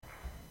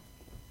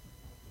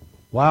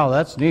Wow,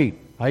 that's neat.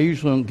 I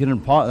usually don't get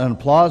an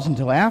applause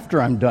until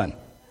after I'm done.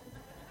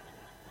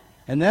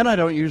 And then I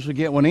don't usually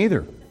get one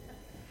either.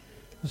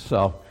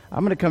 So I'm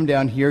going to come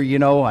down here. You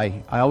know,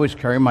 I always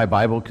carry my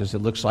Bible because it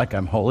looks like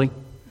I'm holy.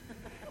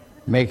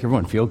 Make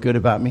everyone feel good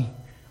about me.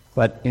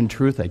 But in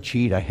truth, I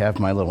cheat. I have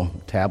my little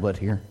tablet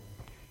here.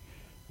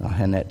 I'll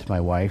hand that to my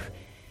wife.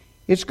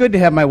 It's good to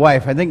have my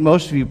wife. I think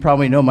most of you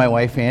probably know my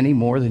wife, Annie,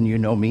 more than you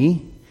know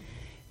me.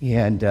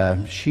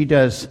 And she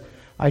does,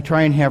 I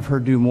try and have her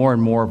do more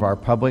and more of our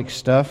public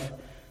stuff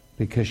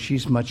because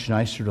she's much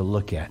nicer to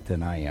look at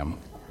than I am.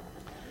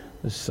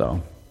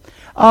 So,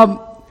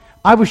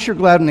 I was sure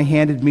glad when they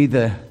handed me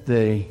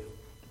the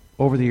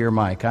over-the-ear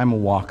mic. I'm a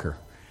walker.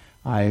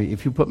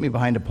 If you put me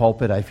behind a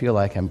pulpit, I feel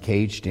like I'm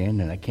caged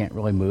in and I can't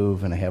really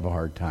move and I have a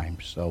hard time.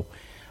 So,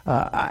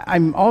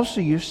 I'm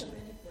also used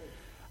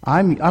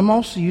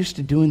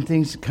to doing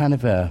things kind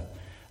of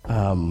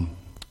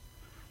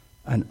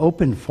an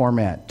open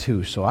format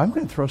too. So I'm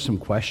going to throw some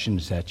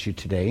questions at you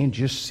today and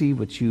just see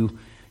what you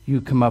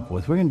come up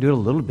with. We're going to do it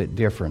a little bit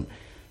different.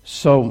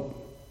 So,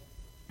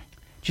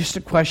 just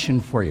a question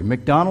for you.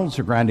 McDonald's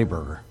or Grande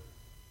Burger?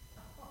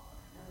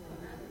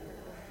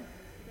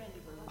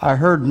 I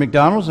heard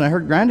McDonald's and I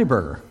heard Grande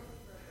Burger.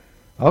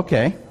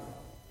 Okay.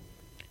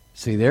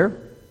 See there?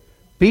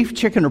 Beef,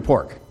 chicken, or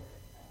pork?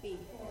 Beef.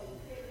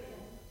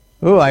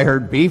 Oh, I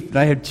heard beef and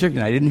I had chicken.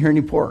 I didn't hear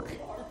any pork.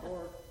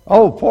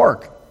 Oh,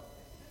 pork.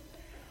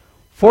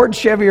 Ford,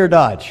 Chevy, or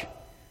Dodge?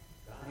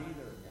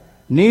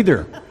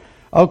 Neither.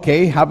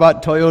 Okay. How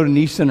about Toyota,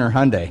 Nissan, or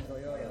Hyundai?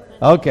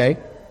 Okay.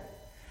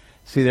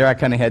 See there, I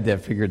kind of had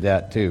that figured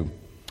that too.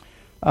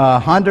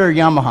 Honda or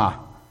Yamaha?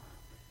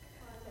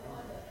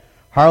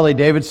 Harley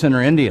Davidson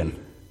or Indian?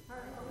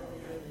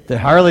 The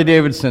Harley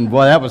Davidson.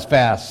 Boy, that was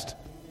fast.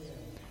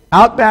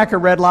 Outback or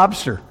Red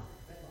Lobster?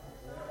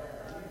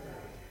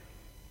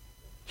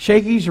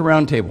 Shakey's or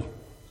Round Table?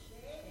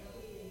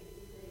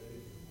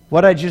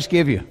 What'd I just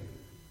give you?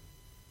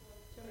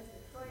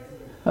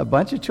 A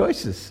bunch of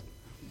choices.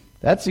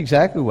 That's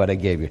exactly what I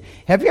gave you.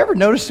 Have you ever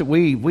noticed that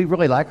we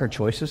really like our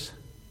choices?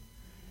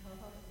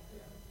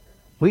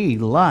 We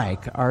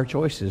like our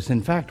choices.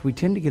 In fact, we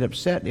tend to get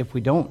upset if we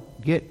don't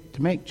get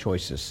to make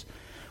choices.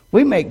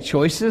 We make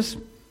choices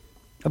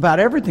about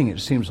everything,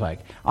 it seems like.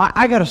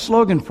 I got a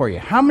slogan for you.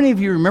 How many of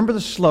you remember the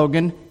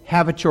slogan,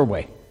 "Have it your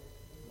way"?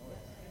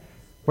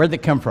 Where'd that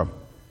come from?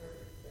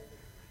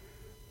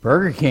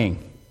 Burger King.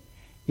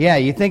 Yeah,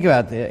 you think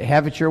about the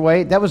 "Have it your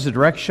way." That was a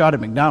direct shot at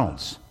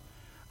McDonald's.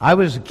 I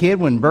was a kid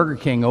when Burger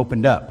King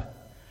opened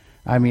up.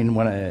 I mean,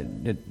 when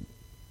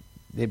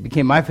it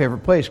became my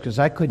favorite place because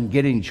I couldn't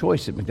get any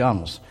choice at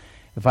McDonald's.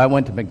 If I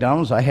went to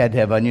McDonald's, I had to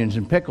have onions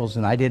and pickles,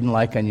 and I didn't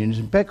like onions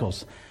and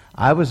pickles.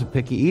 I was a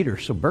picky eater,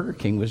 so Burger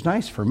King was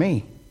nice for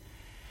me.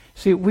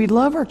 See, we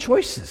love our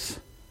choices.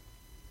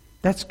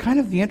 That's kind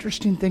of the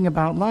interesting thing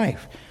about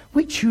life.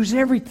 We choose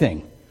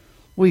everything.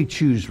 We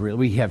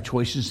have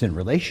choices in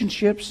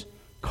relationships,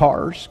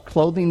 cars,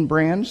 clothing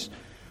brands,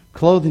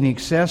 clothing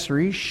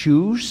accessories,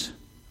 shoes.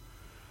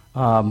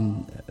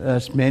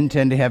 Us men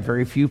tend to have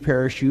very few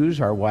pair of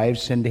shoes. Our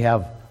wives tend to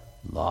have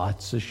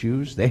lots of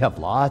shoes. They have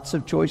lots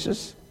of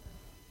choices.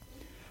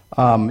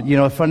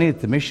 It's funny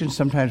at the mission,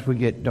 sometimes we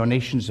get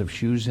donations of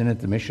shoes in at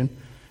the mission,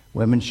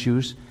 women's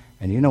shoes,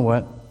 and you know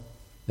what?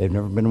 They've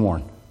never been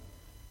worn.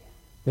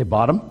 They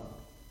bought them,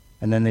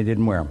 and then they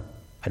didn't wear them.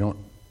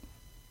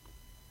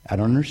 I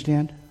don't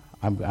understand.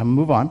 I'm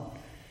move on.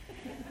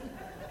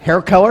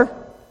 Hair color,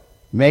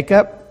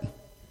 makeup,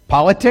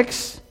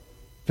 politics,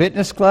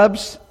 fitness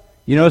clubs.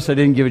 You notice I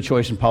didn't give a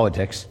choice in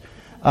politics.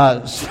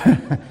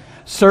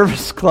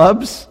 Service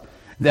clubs,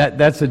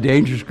 that's a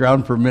dangerous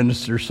ground for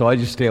ministers, so I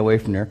just stay away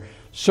from there.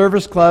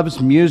 Service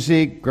clubs,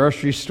 music,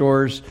 grocery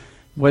stores,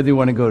 whether you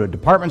want to go to a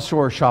department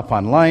store or shop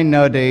online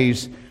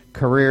nowadays,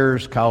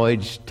 careers,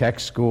 college, tech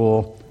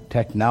school,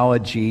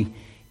 technology,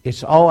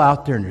 it's all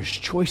out there and there's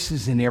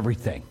choices in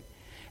everything.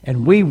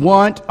 And we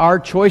want our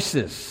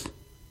choices.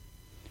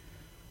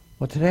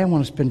 Well, today I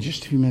want to spend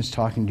just a few minutes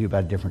talking to you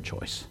about a different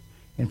choice.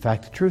 In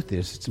fact, the truth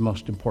is, it's the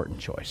most important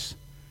choice.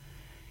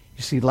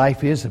 You see,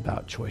 life is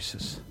about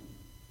choices.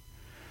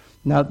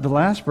 Now, the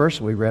last verse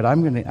we read,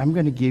 I'm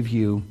going to give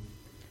you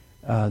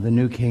the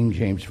New King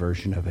James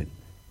Version of it.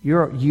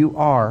 You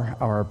are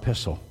our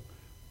epistle,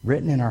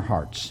 written in our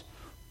hearts,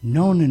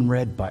 known and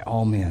read by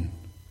all men.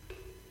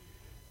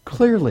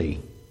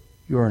 Clearly,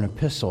 you are an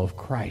epistle of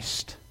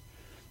Christ,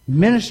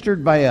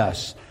 ministered by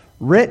us,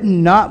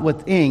 written not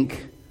with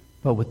ink,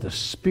 but with the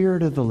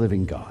Spirit of the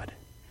living God.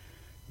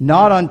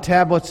 Not on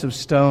tablets of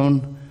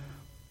stone,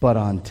 but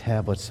on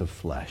tablets of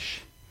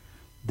flesh.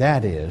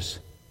 That is,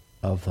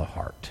 of the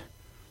heart.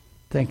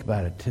 Think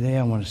about it. Today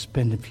I want to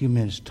spend a few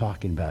minutes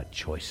talking about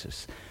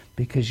choices.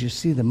 Because you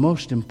see, the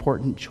most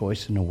important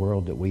choice in the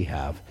world that we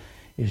have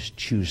is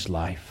choose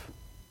life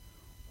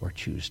or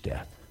choose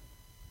death.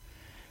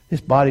 This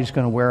body's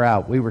going to wear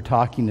out. We were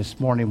talking this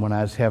morning when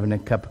I was having a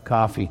cup of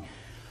coffee.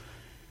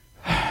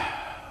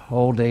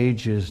 Old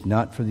age is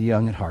not for the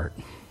young at heart.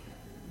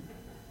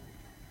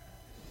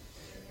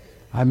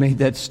 I made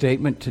that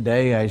statement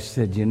today. I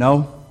said,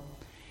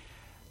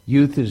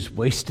 youth is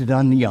wasted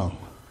on the young.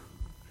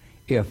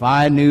 If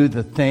I knew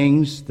the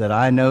things that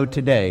I know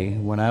today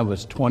when I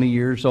was 20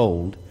 years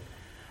old,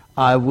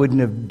 I wouldn't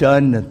have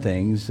done the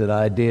things that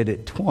I did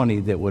at 20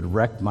 that would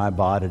wreck my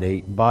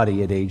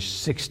body at age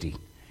 60.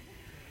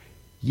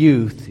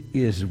 Youth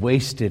is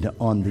wasted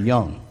on the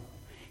young.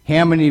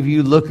 How many of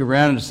you look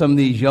around at some of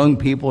these young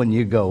people and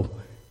you go,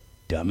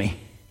 dummy?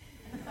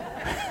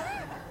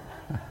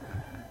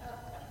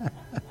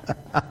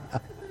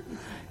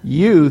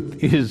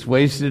 Youth is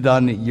wasted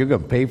on the, you're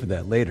going to pay for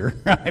that later.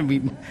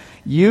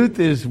 Youth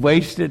is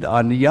wasted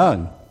on the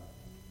young.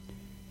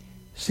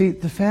 See,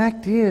 the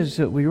fact is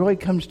that it really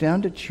comes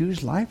down to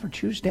choose life or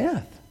choose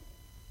death.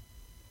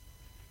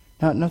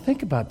 Now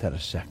think about that a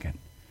second.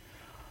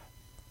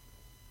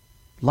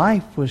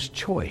 Life was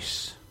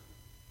choice.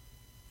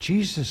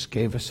 Jesus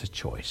gave us a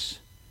choice.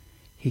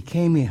 He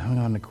came, he hung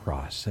on the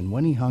cross, and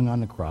when he hung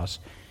on the cross,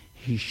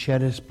 he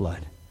shed his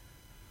blood.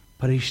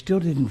 But he still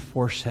didn't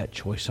force that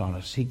choice on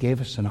us. He gave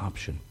us an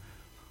option.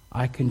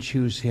 I can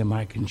choose him.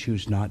 I can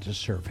choose not to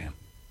serve him.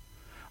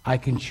 I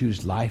can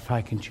choose life.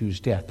 I can choose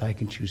death. I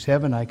can choose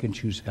heaven. I can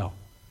choose hell.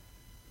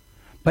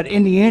 But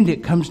in the end,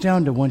 it comes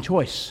down to one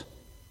choice.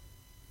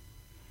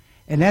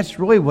 And that's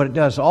really what it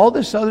does. All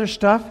this other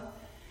stuff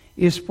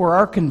is for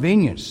our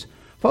convenience.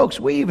 Folks,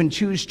 we even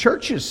choose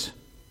churches.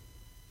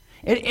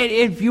 And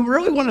if you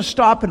really want to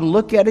stop and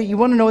look at it, you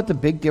want to know what the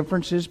big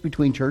difference is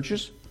between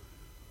churches?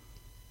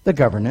 The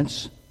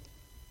governance.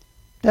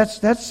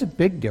 That's a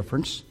big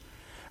difference.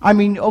 I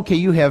mean, okay,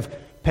 you have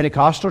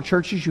Pentecostal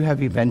churches, you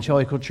have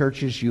evangelical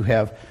churches, you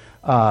have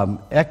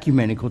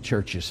ecumenical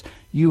churches.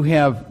 You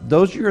have,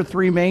 those are your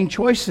three main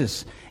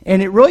choices.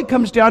 And it really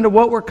comes down to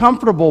what we're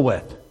comfortable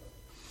with.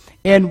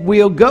 And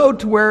we'll go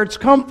to where it's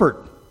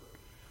comfort.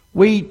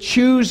 We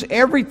choose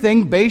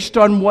everything based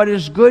on what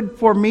is good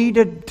for me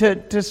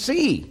to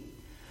see.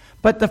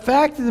 But the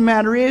fact of the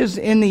matter is,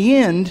 in the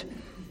end,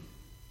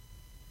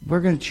 we're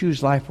going to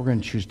choose life, we're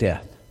going to choose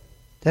death.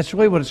 That's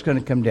really what it's going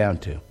to come down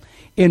to.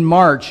 In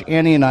March,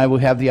 Annie and I will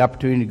have the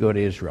opportunity to go to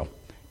Israel.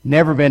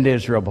 Never been to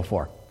Israel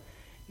before.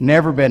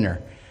 Never been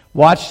there.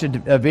 Watched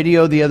a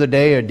video the other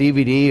day, a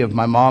DVD of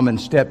my mom and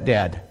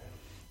stepdad.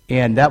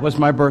 And that was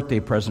my birthday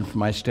present for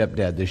my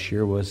stepdad this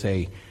year, was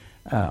a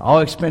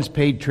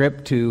all-expense-paid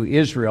trip to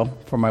Israel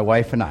for my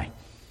wife and I.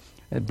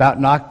 It about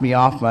knocked me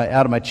out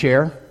of my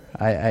chair.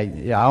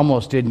 I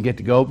almost didn't get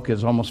to go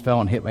because I almost fell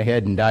and hit my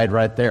head and died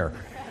right there.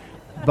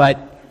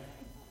 But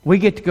we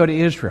get to go to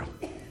Israel.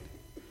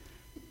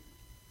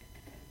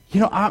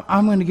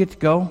 I'm going to get to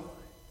go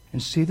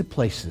and see the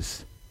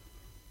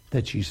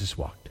that Jesus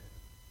walked.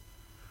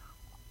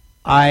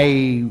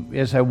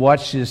 As I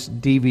watch this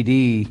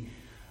DVD,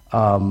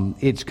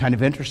 it's kind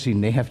of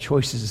interesting. They have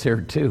choices there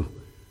too.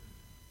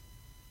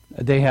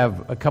 They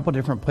have a couple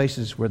different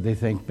places where they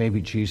think maybe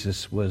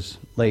Jesus was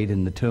laid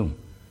in the tomb.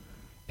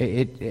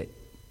 I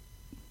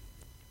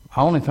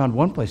only found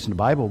one place in the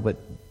Bible, but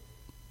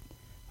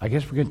I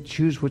guess we're going to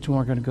choose which one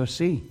we're going to go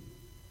see.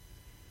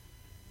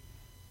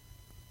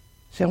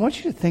 See, I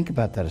want you to think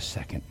about that a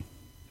second.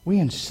 We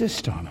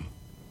insist on them.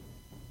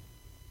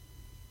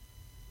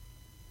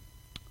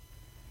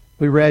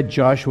 We read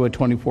Joshua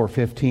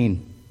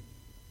 24:15,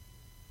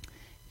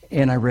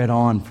 and I read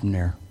on from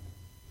there.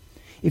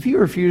 If you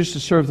refuse to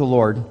serve the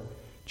Lord,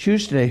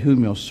 choose today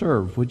whom you'll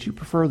serve. Would you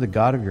prefer the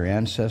God of your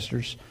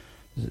ancestors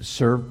that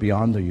served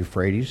beyond the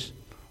Euphrates?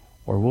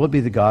 Or will it be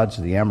the gods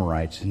of the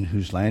Amorites in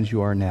whose lands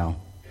you are now?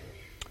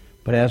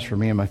 But as for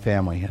me and my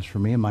family, as for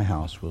me and my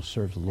house, we'll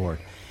serve the Lord.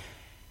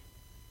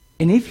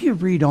 And if you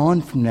read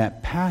on from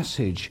that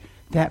passage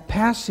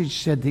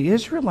said the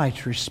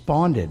Israelites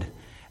responded,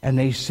 and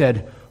they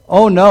said,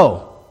 oh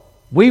no,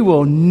 we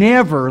will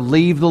never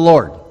leave the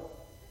Lord.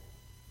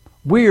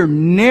 We're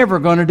never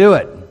going to do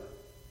it.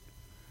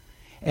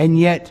 And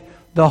yet,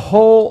 the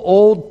whole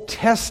Old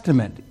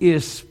Testament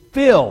is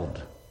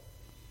filled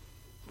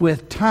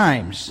with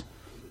times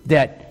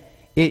that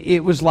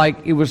it was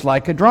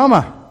like a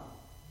drama.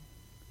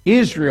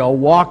 Israel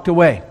walked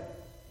away.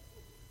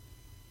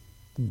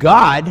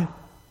 God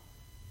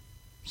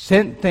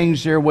sent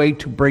things their way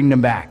to bring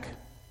them back.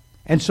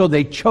 And so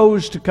they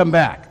chose to come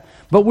back.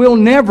 But we'll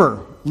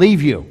never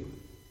leave you.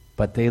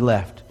 But they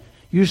left.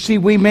 You see,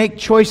 we make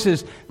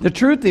choices. The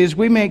truth is,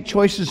 we make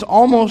choices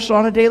almost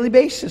on a daily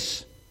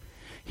basis.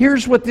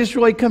 Here's what this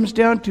really comes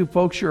down to,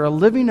 folks. You're a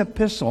living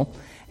epistle.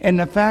 And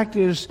the fact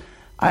is,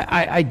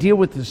 I deal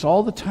with this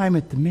all the time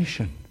at the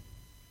mission.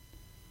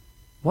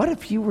 What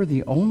if you were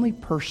the only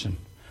person?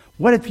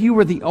 What if you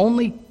were the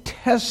only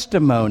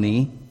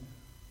testimony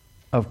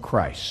of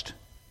Christ?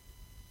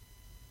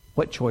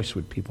 What choice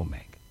would people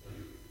make?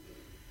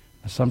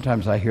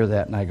 Sometimes I hear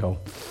that and I go,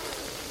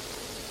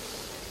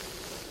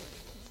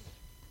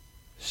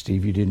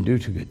 Steve, you didn't do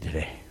too good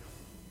today.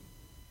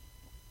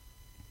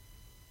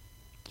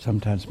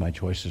 Sometimes my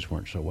choices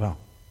weren't so well.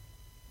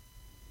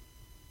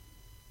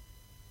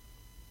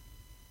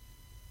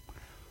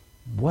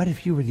 What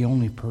if you were the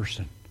only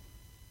person?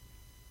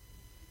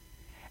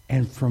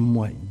 And from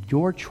what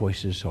your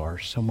choices are,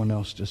 someone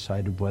else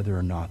decided whether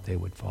or not they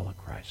would follow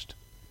Christ.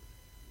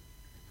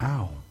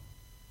 Ow.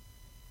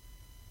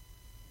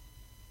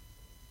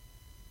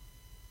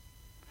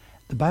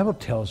 The Bible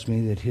tells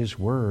me that his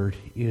word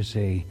is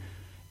a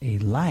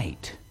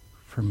light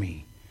for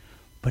me.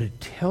 But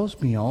it tells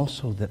me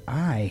also that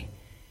I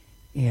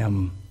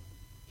am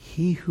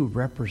he who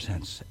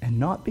represents, and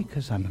not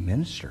because I'm a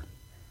minister,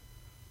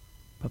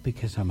 but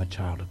because I'm a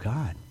child of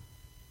God.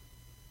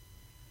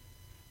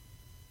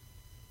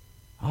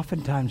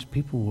 Oftentimes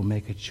people will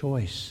make a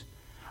choice.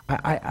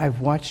 I've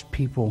watched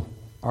people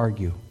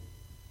argue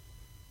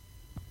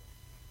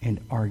and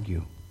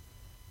argue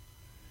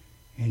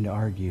and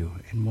argue.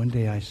 And one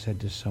day I said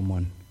to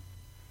someone,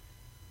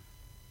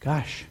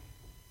 gosh,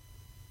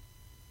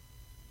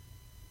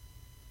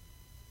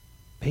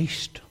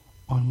 based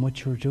on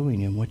what you're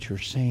doing and what you're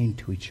saying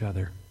to each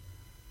other,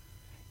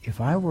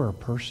 if I were a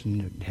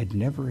person that had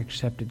never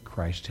accepted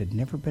Christ, had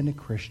never been a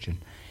Christian,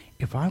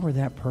 if I were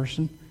that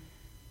person,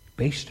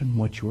 based on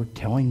what you're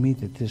telling me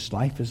that this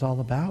life is all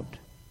about,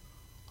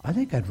 I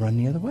think I'd run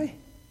the other way.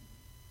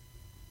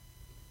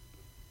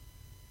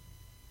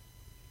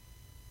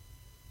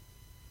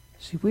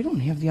 See, we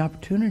don't have the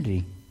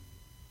opportunity.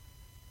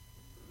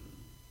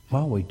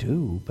 Well, we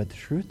do, but the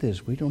truth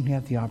is we don't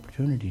have the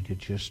opportunity to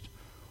just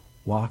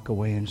walk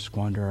away and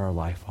squander our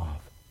life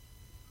off.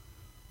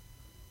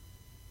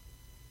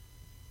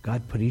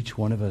 God put each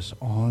one of us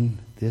on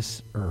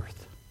this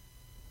earth.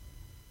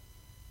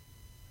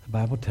 The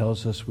Bible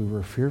tells us we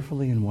were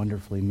fearfully and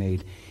wonderfully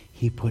made.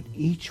 He put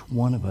each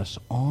one of us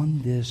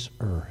on this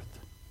earth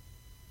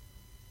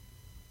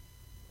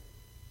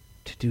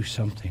to do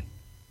something.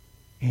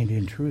 And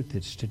in truth,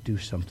 it's to do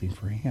something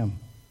for him.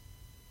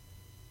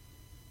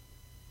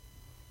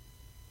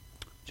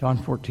 John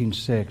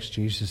 14:6,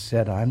 Jesus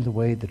said, I'm the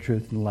way, the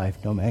truth, and the life.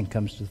 No man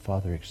comes to the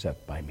Father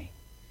except by me.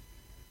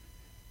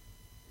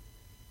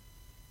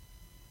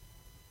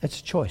 That's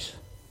a choice.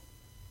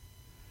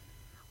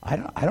 I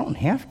don't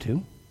have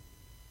to.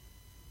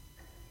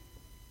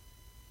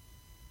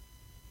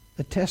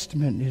 The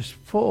Testament is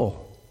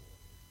full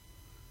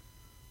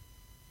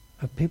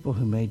of people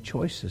who made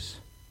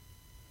choices.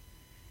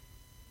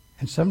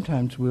 And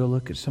sometimes we'll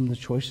look at some of the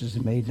choices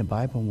made in the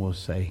Bible and we'll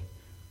say,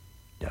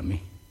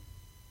 dummy.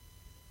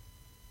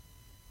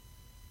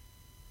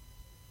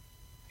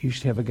 I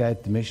used to have a guy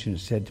at the mission that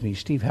said to me,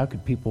 Steve, how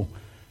could people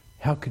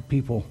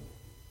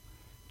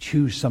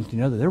choose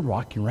something other? They're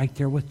walking right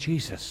there with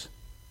Jesus.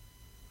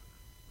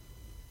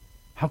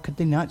 How could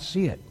they not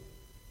see it?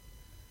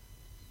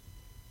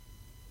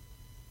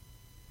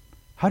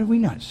 How do we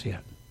not see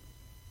it?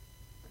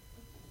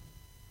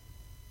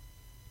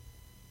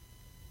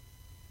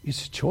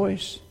 It's a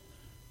choice.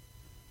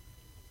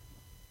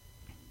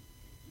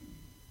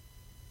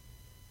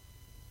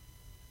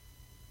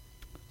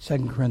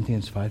 Second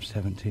Corinthians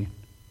 5:17.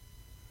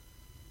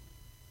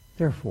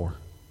 Therefore,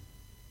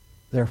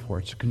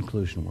 it's a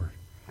conclusion word.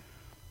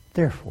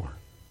 Therefore,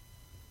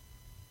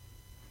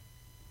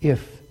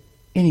 if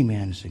any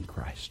man is in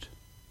Christ,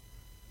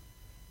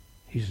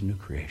 he's a new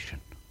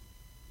creation.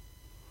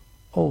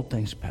 Old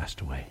things passed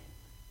away.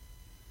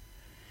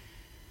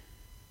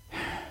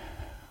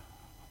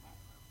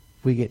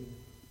 We get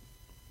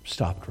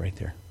stopped right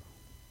there.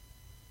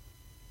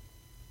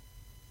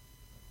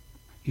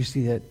 You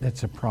see,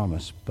 that's a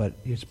promise, but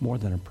it's more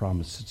than a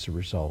promise. It's a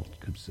result.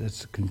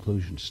 It's a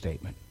conclusion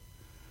statement.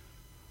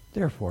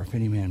 Therefore, if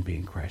any man be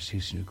in Christ,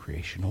 he's a new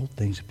creation. Old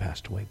things have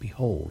passed away.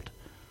 Behold,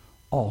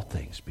 all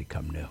things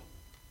become new.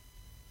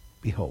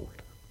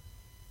 Behold,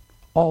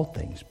 all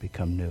things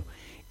become new.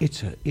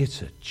 It's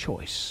a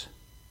choice.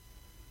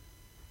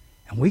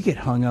 And we get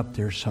hung up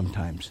there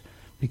sometimes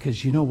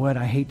because you know what?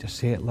 I hate to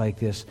say it like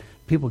this.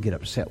 People get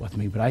upset with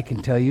me, but I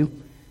can tell you,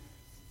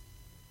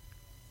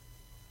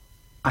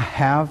 I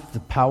have the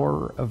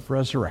power of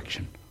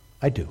resurrection.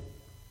 I do.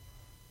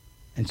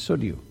 And so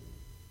do you.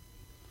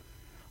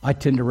 I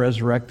tend to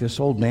resurrect this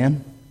old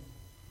man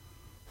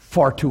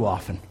far too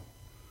often.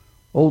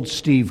 Old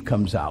Steve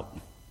comes out.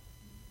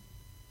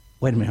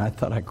 Wait a minute, I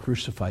thought I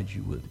crucified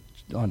you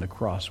on the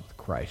cross with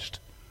Christ.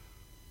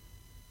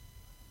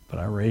 But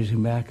I raise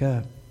him back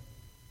up.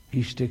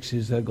 He sticks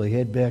his ugly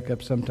head back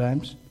up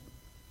sometimes.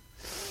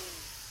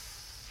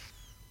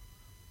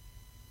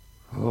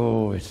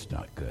 Oh, it's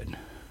not good.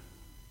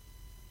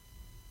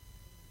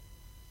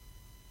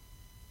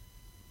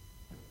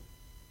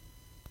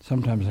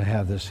 Sometimes I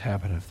have this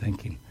habit of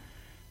thinking,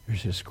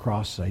 there's this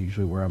cross I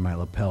usually wear on my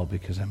lapel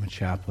because I'm a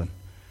chaplain.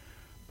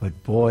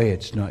 But boy,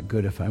 it's not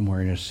good if I'm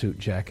wearing a suit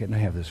jacket and I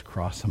have this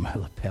cross on my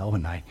lapel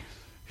and I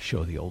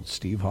show the old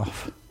Steve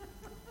off.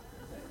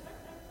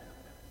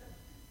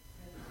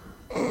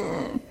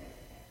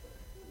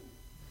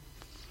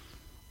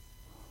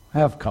 I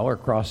have collar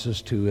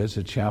crosses too. As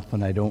a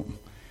chaplain, I don't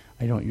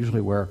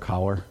usually wear a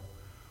collar.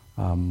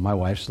 My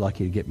wife's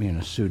lucky to get me in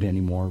a suit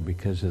anymore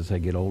because as I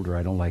get older,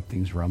 I don't like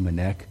things around my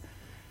neck.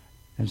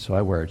 And so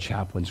I wear a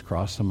chaplain's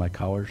cross on my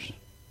collars.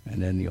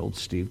 And then the old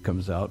Steve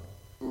comes out.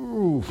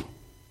 Ooh.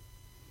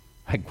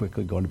 I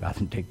quickly go in the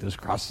bathroom and take those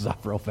crosses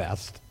off real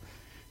fast.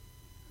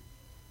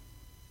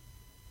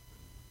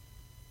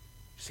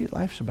 See,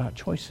 life's about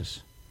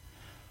choices.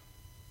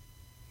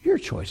 Your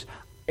choice.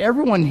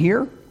 Everyone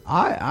here,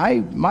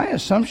 my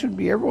assumption would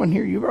be everyone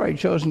here, you've already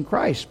chosen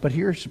Christ. But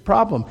here's the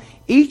problem.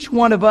 Each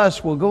one of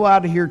us will go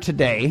out of here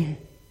today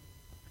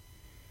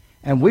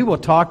and we will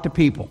talk to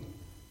people.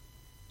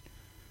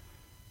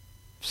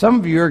 Some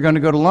of you are going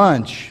to go to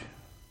lunch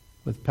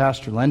with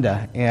Pastor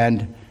Linda,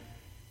 and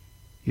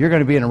you're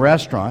going to be in a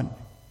restaurant,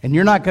 and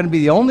you're not going to be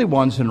the only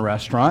ones in a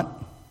restaurant.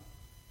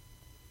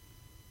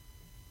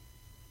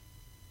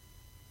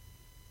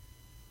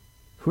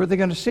 Who are they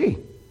going to see?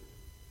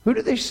 Who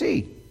do they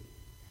see?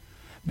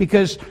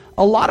 Because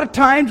a lot of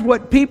times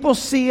what people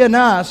see in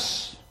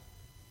us,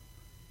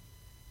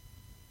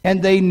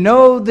 and they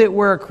know that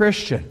we're a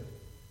Christian,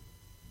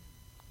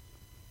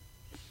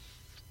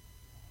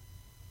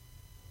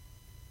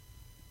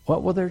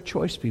 what will their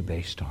choice be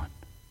based on?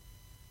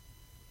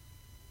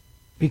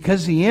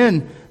 Because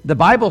the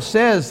Bible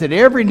says that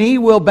every knee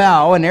will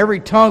bow and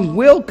every tongue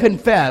will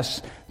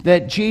confess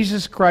that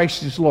Jesus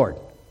Christ is Lord.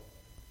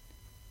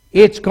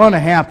 It's going to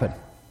happen.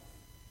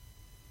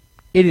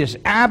 It is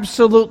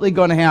absolutely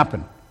going to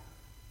happen.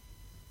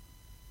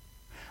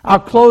 I'll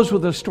close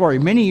with a story.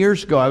 Many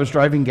years ago, I was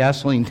driving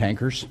gasoline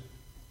tankers,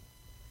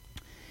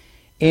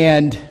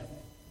 and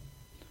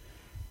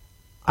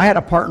I had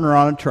a partner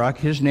on a truck.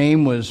 His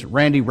name was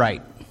Randy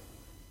Wright.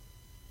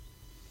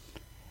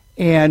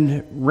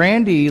 And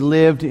Randy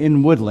lived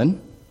in Woodland.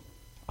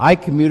 I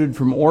commuted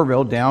from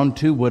Orville down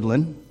to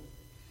Woodland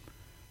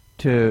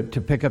to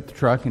pick up the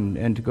truck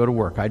and to go to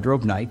work. I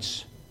drove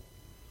nights.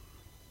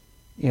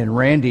 And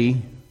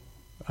Randy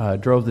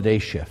drove the day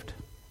shift.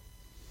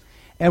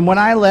 And when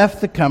I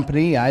left the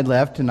company, I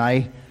left and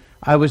I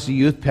was a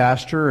youth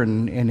pastor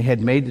and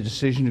had made the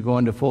decision to go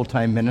into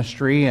full-time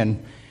ministry.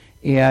 And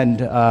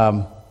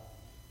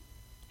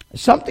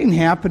something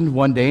happened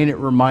one day and it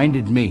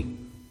reminded me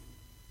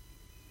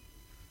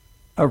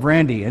of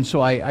Randy. And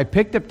so I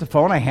picked up the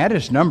phone. I had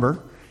his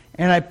number.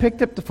 And I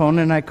picked up the phone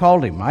and I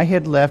called him. I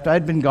had left.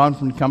 I'd been gone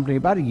from the company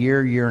about a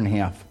year and a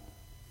half.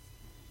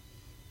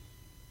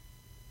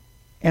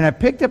 And I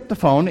picked up the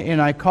phone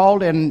and I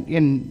called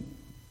and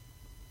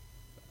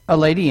a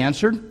lady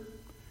answered.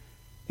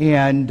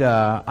 And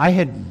I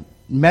had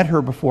met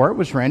her before. It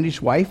was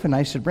Randy's wife. And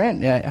I said,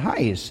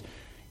 hi,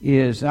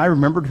 and I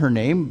remembered her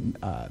name.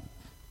 I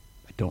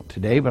don't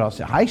today, but I'll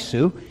say, hi,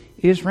 Sue.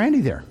 Is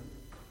Randy there?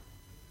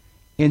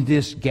 And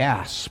this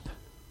gasp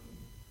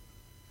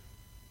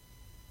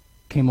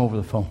came over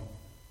the phone.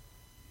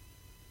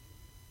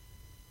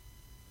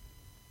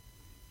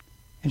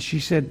 And she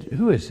said,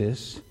 who is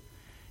this?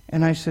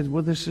 And I said,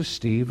 well, this is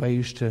Steve. I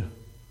used to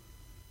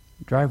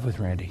drive with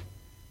Randy.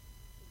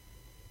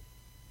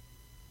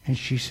 And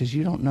she says,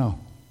 you don't know.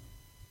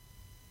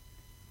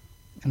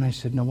 And I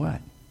said, no,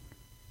 what?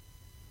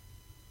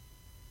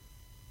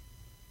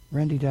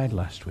 Randy died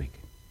last week.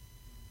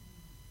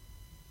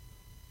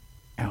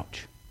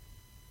 Ouch.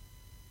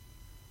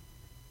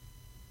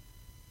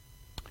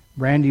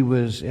 Randy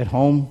was at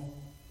home.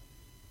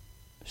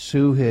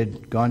 Sue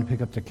had gone to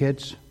pick up the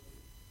kids.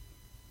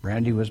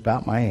 Randy was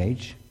about my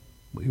age.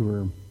 We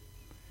were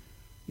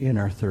in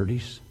our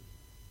 30s.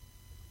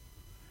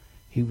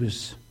 He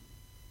was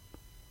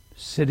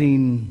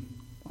sitting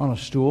on a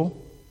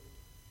stool,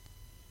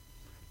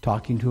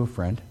 talking to a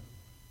friend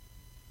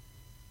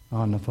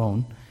on the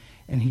phone,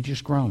 and he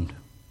just groaned.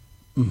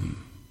 And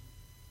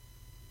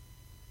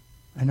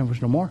there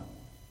was no more.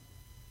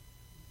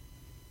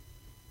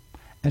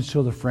 And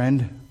so the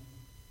friend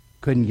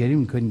couldn't get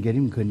him,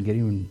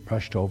 and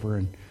rushed over.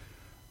 And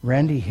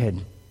Randy had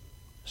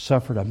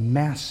suffered a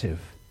massive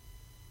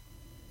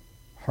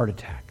heart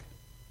attack.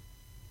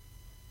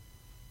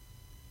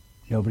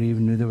 Nobody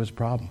even knew there was a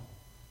problem.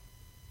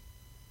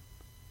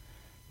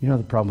 You know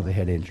the problem with a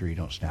head injury, you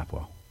don't snap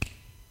well.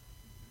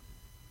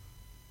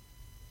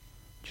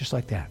 Just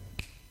like that.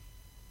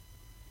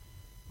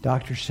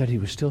 Doctor said he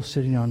was still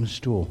sitting on the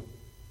stool,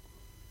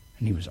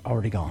 and he was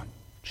already gone,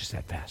 just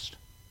that fast.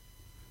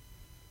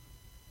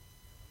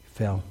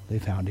 Fell. They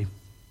found him.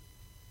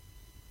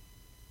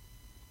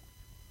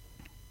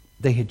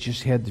 They had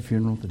just had the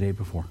funeral the day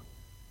before.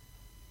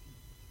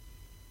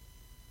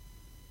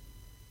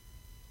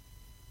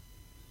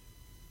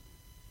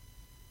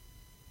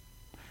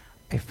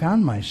 I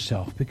found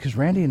myself, because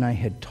Randy and I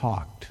had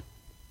talked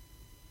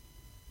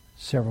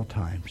several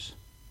times.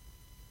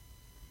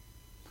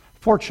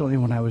 Fortunately,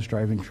 when I was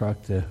driving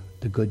truck, the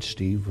good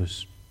Steve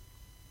was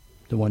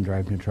the one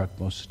driving the truck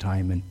most of the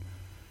time, and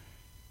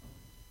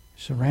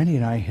so Randy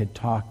and I had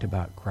talked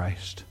about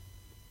Christ.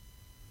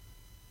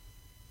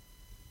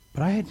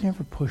 But I had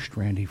never pushed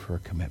Randy for a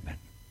commitment.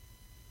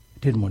 I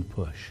didn't want to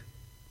push.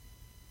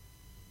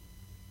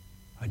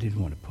 I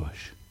didn't want to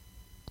push.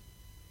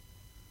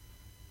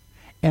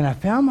 And I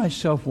found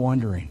myself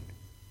wondering,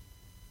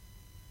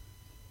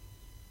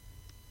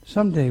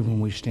 someday when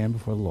we stand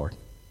before the Lord,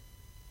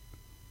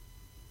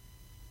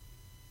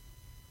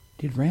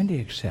 did Randy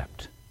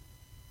accept?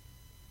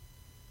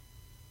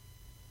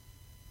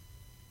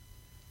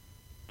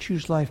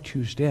 Choose life,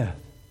 choose death.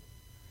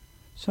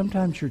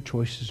 Sometimes your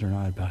choices are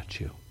not about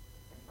you.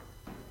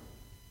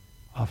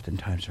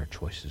 Oftentimes our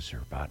choices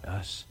are about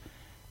us.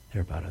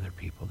 They're about other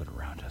people that are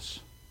around us.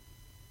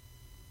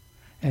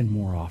 And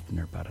more often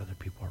they're about other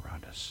people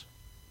around us.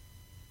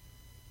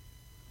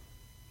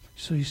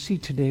 So you see,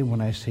 today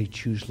when I say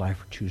choose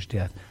life or choose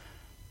death,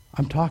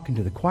 I'm talking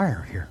to the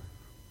choir here.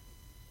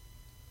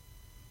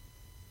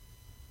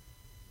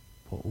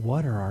 But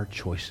what are our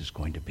choices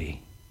going to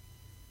be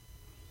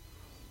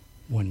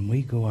when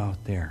we go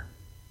out there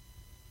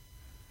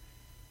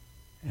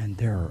and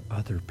there are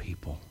other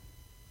people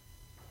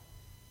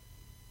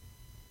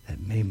that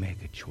may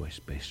make a choice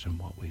based on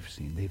what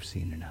they've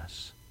seen in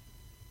us?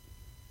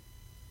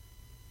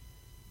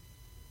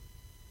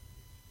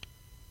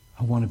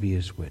 I want to be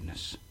his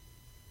witness.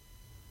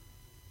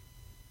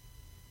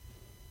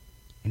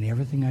 In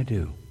everything I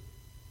do,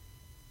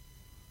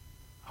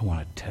 I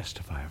want to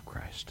testify of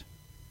Christ.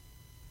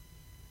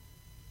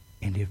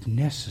 And if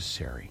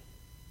necessary,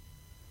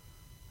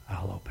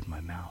 I'll open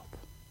my mouth.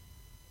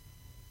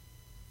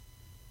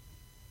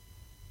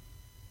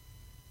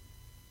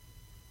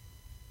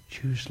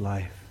 Choose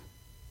life.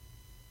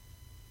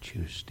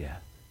 Choose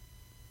death.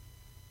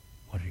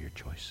 What are your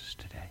choices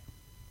today?